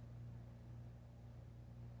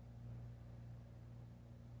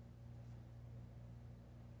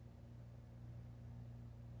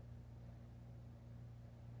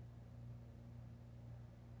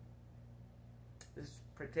 This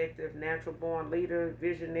protective, natural-born leader,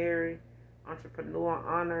 visionary, entrepreneur,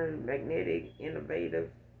 honor, magnetic,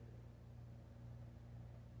 innovative,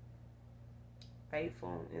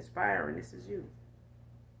 faithful, inspiring. This is you.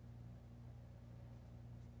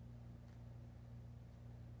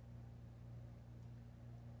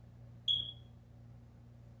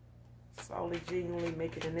 Slowly, genuinely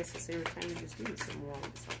making the necessary changes. Give me some more on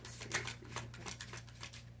this Holy Spirit.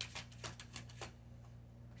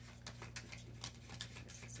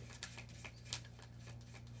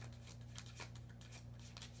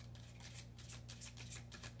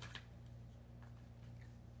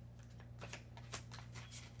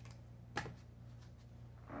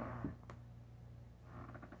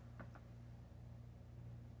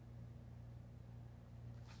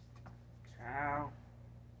 Child.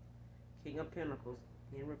 King of Pentacles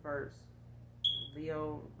in reverse.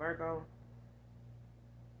 Leo, Virgo.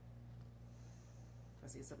 I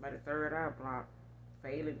see somebody third eye block.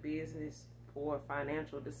 Failing business, poor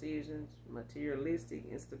financial decisions, materialistic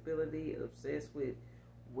instability, obsessed with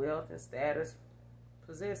wealth and status,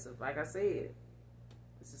 possessive. Like I said,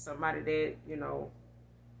 this is somebody that, you know,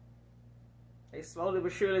 they slowly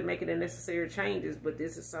but surely making the necessary changes, but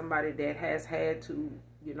this is somebody that has had to,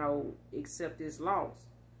 you know, accept this loss.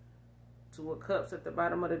 Two of Cups at the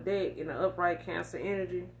bottom of the deck in the upright Cancer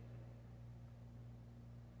energy.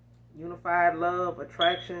 Unified love,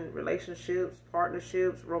 attraction, relationships,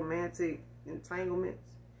 partnerships, romantic entanglements.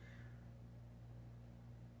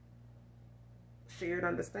 Shared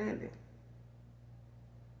understanding.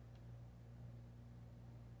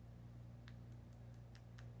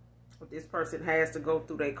 But this person has to go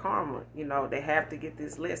through their karma. You know, they have to get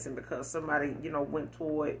this lesson because somebody, you know, went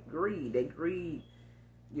toward greed. They greed,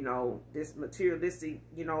 you know, this materialistic,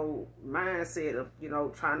 you know, mindset of, you know,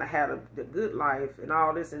 trying to have the good life and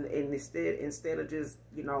all this, and instead of just,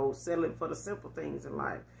 you know, settling for the simple things in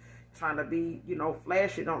life. Trying to be, you know,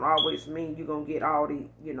 flashy don't always mean you're going to get all the,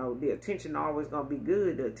 you know, the attention always going to be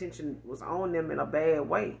good. The attention was on them in a bad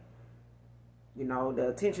way. You know, the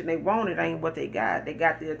attention they wanted ain't what they got. They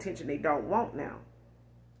got the attention they don't want now.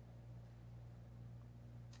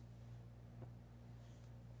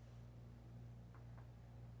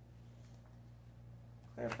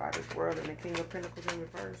 Clarify this world and the King of Pentacles in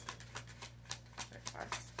reverse. Clarify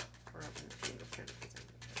this world and the King of Pentacles in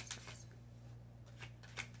reverse.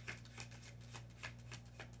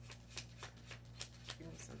 Give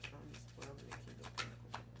me something on this world and the King of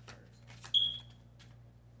Pentacles in reverse.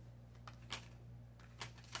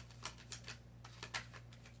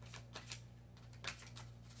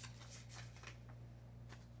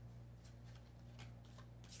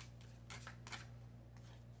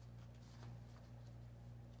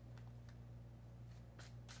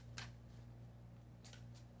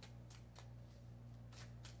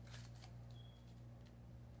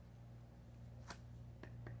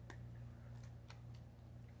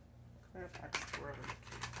 Clarify this world and the King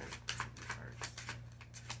of Pentacles in reverse.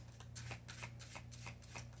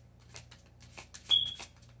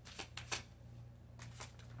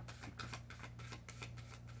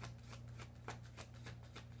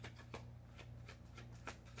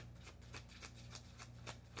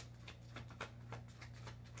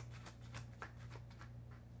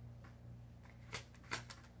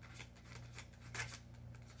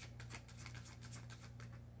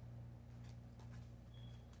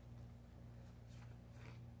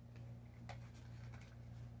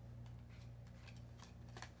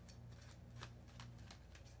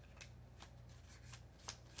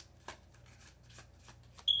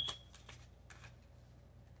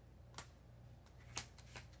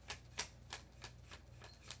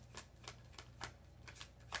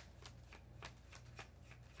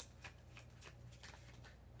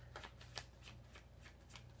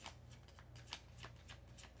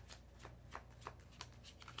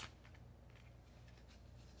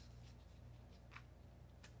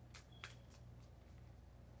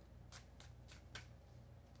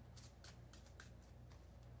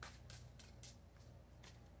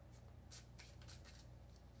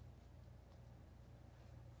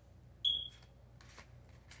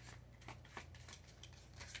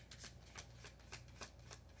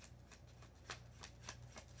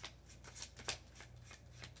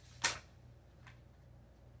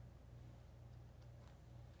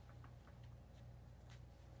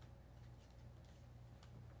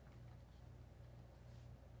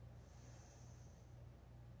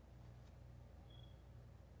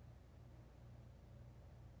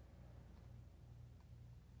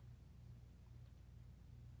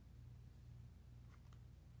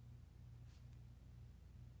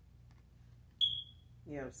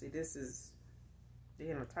 Yeah, see, this is the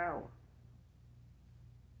inner tower.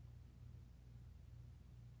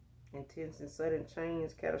 Intense and sudden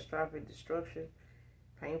change, catastrophic destruction,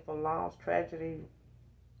 painful loss, tragedy,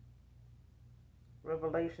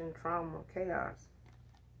 revelation, trauma, chaos.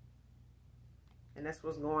 And that's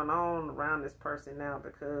what's going on around this person now,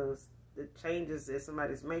 because the changes that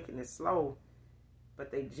somebody's making is slow,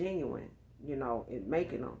 but they genuine, you know, in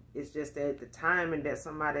making them. It's just that the timing that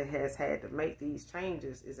somebody has had to make these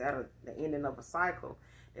changes is at the ending of a cycle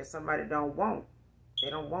that somebody don't want. They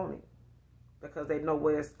don't want it because they know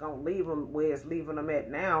where it's going to leave them. Where it's leaving them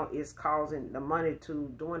at now is causing the money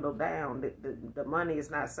to dwindle down. The money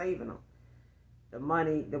is not saving them. The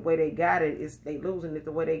money, the way they got it, is they losing it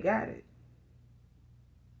the way they got it.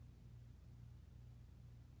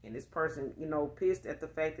 And this person, you know, pissed at the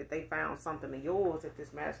fact that they found something of yours that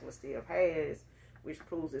this masculine still has, which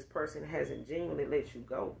proves this person hasn't genuinely let you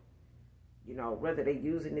go. You know, whether they're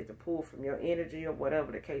using it to pull from your energy or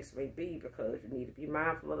whatever the case may be, because you need to be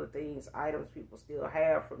mindful of the things, items people still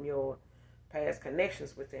have from your past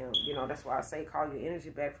connections with them. You know, that's why I say call your energy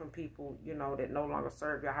back from people, you know, that no longer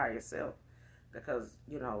serve your higher self. Because,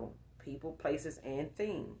 you know, people, places, and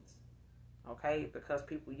things. Okay, because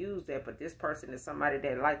people use that, but this person is somebody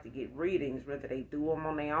that like to get readings, whether they do them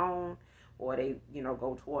on their own or they, you know,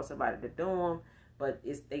 go towards somebody to do them. But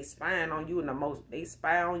it's they spying on you in the most. They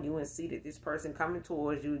spy on you and see that this person coming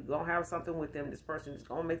towards you, gonna have something with them. This person is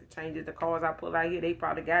gonna make the changes. The cards I pull out here, they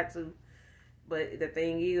probably got to. But the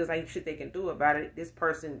thing is, ain't shit they can do about it. This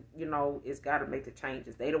person, you know, is got to make the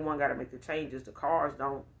changes. They the one got to make the changes. The cards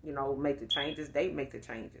don't, you know, make the changes. They make the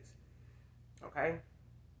changes. Okay.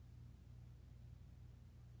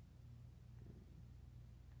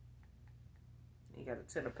 You got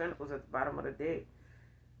the Ten of Pentacles at the bottom of the deck.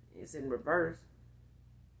 It's in reverse.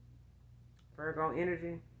 Virgo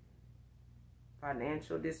energy.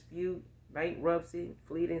 Financial dispute. Bankruptcy.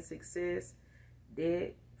 Fleeting success.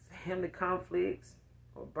 Debt. Family conflicts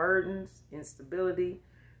or burdens. Instability.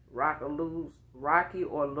 Rocky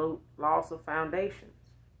or loss of foundations.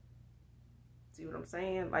 See what I'm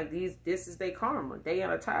saying? Like this is their karma. They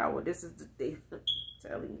in a tower. This is they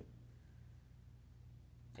telling you.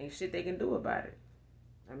 Ain't shit they can do about it.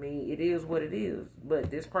 I mean, it is what it is. But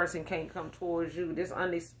this person can't come towards you. This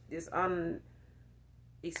unexpected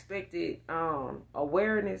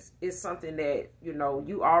awareness is something that, you know,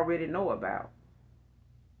 you already know about.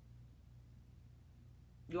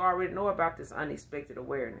 You already know about this unexpected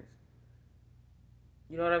awareness.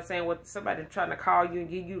 You know what I'm saying? With somebody trying to call you and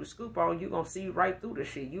give you the scoop on, you're going to see right through the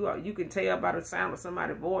shit. You can tell by the sound of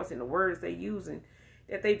somebody's voice and the words they using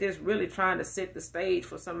that they just really trying to set the stage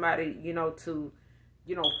for somebody, you know, to,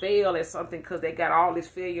 you know, fail at something because they got all this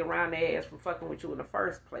failure around their ass from fucking with you in the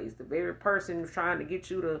first place. The very person who's trying to get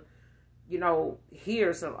you to, you know,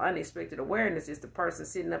 hear some unexpected awareness is the person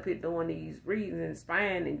sitting up here doing these readings and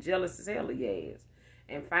spying and jealous as hell of your ass.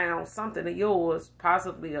 And found something of yours,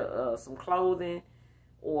 possibly some clothing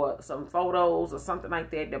or some photos or something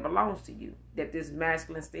like that that belongs to you, that this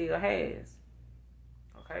masculine still has.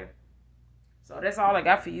 Okay? So that's all I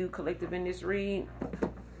got for you, collective, in this read.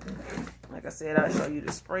 Like I said, I'll show you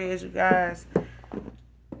the spreads, you guys.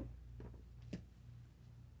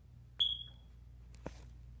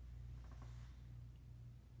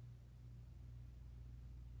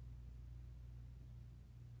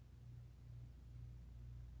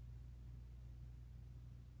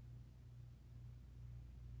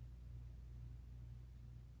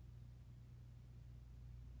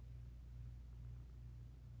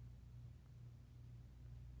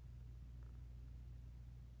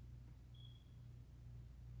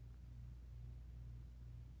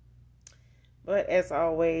 But as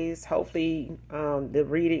always, hopefully the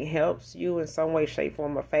reading helps you in some way, shape,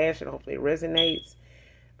 form, or fashion. Hopefully it resonates.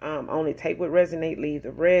 Only take what resonates, leave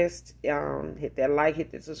the rest. Hit that like,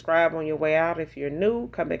 hit the subscribe on your way out. If you're new,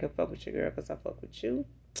 come back and fuck with your girl because I fuck with you.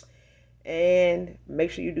 And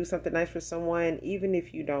make sure you do something nice for someone, even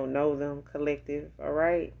if you don't know them, collective. All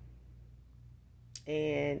right?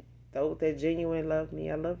 And those that genuine love me,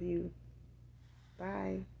 I love you.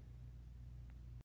 Bye.